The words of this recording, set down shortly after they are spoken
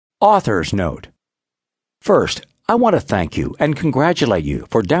Author's Note. First, I want to thank you and congratulate you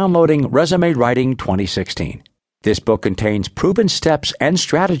for downloading Resume Writing 2016. This book contains proven steps and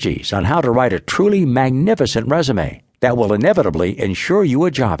strategies on how to write a truly magnificent resume that will inevitably ensure you a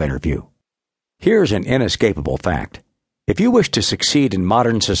job interview. Here's an inescapable fact. If you wish to succeed in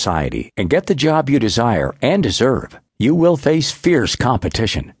modern society and get the job you desire and deserve, you will face fierce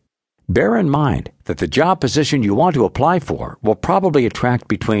competition. Bear in mind that the job position you want to apply for will probably attract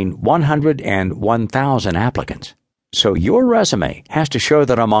between 100 and 1,000 applicants. So your resume has to show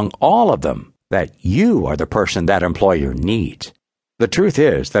that among all of them, that you are the person that employer needs. The truth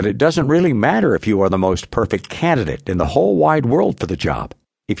is that it doesn't really matter if you are the most perfect candidate in the whole wide world for the job.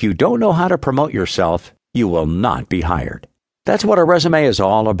 If you don't know how to promote yourself, you will not be hired. That's what a resume is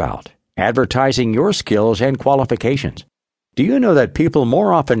all about, advertising your skills and qualifications. Do you know that people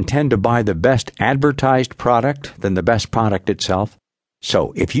more often tend to buy the best advertised product than the best product itself?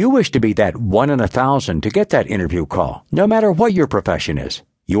 So, if you wish to be that 1 in 1,000 to get that interview call, no matter what your profession is,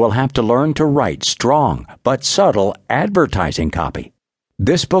 you will have to learn to write strong but subtle advertising copy.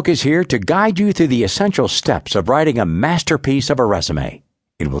 This book is here to guide you through the essential steps of writing a masterpiece of a resume.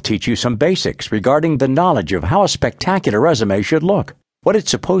 It will teach you some basics regarding the knowledge of how a spectacular resume should look, what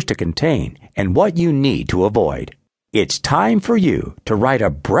it's supposed to contain, and what you need to avoid. It's time for you to write a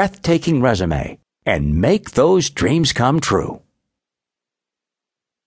breathtaking resume and make those dreams come true.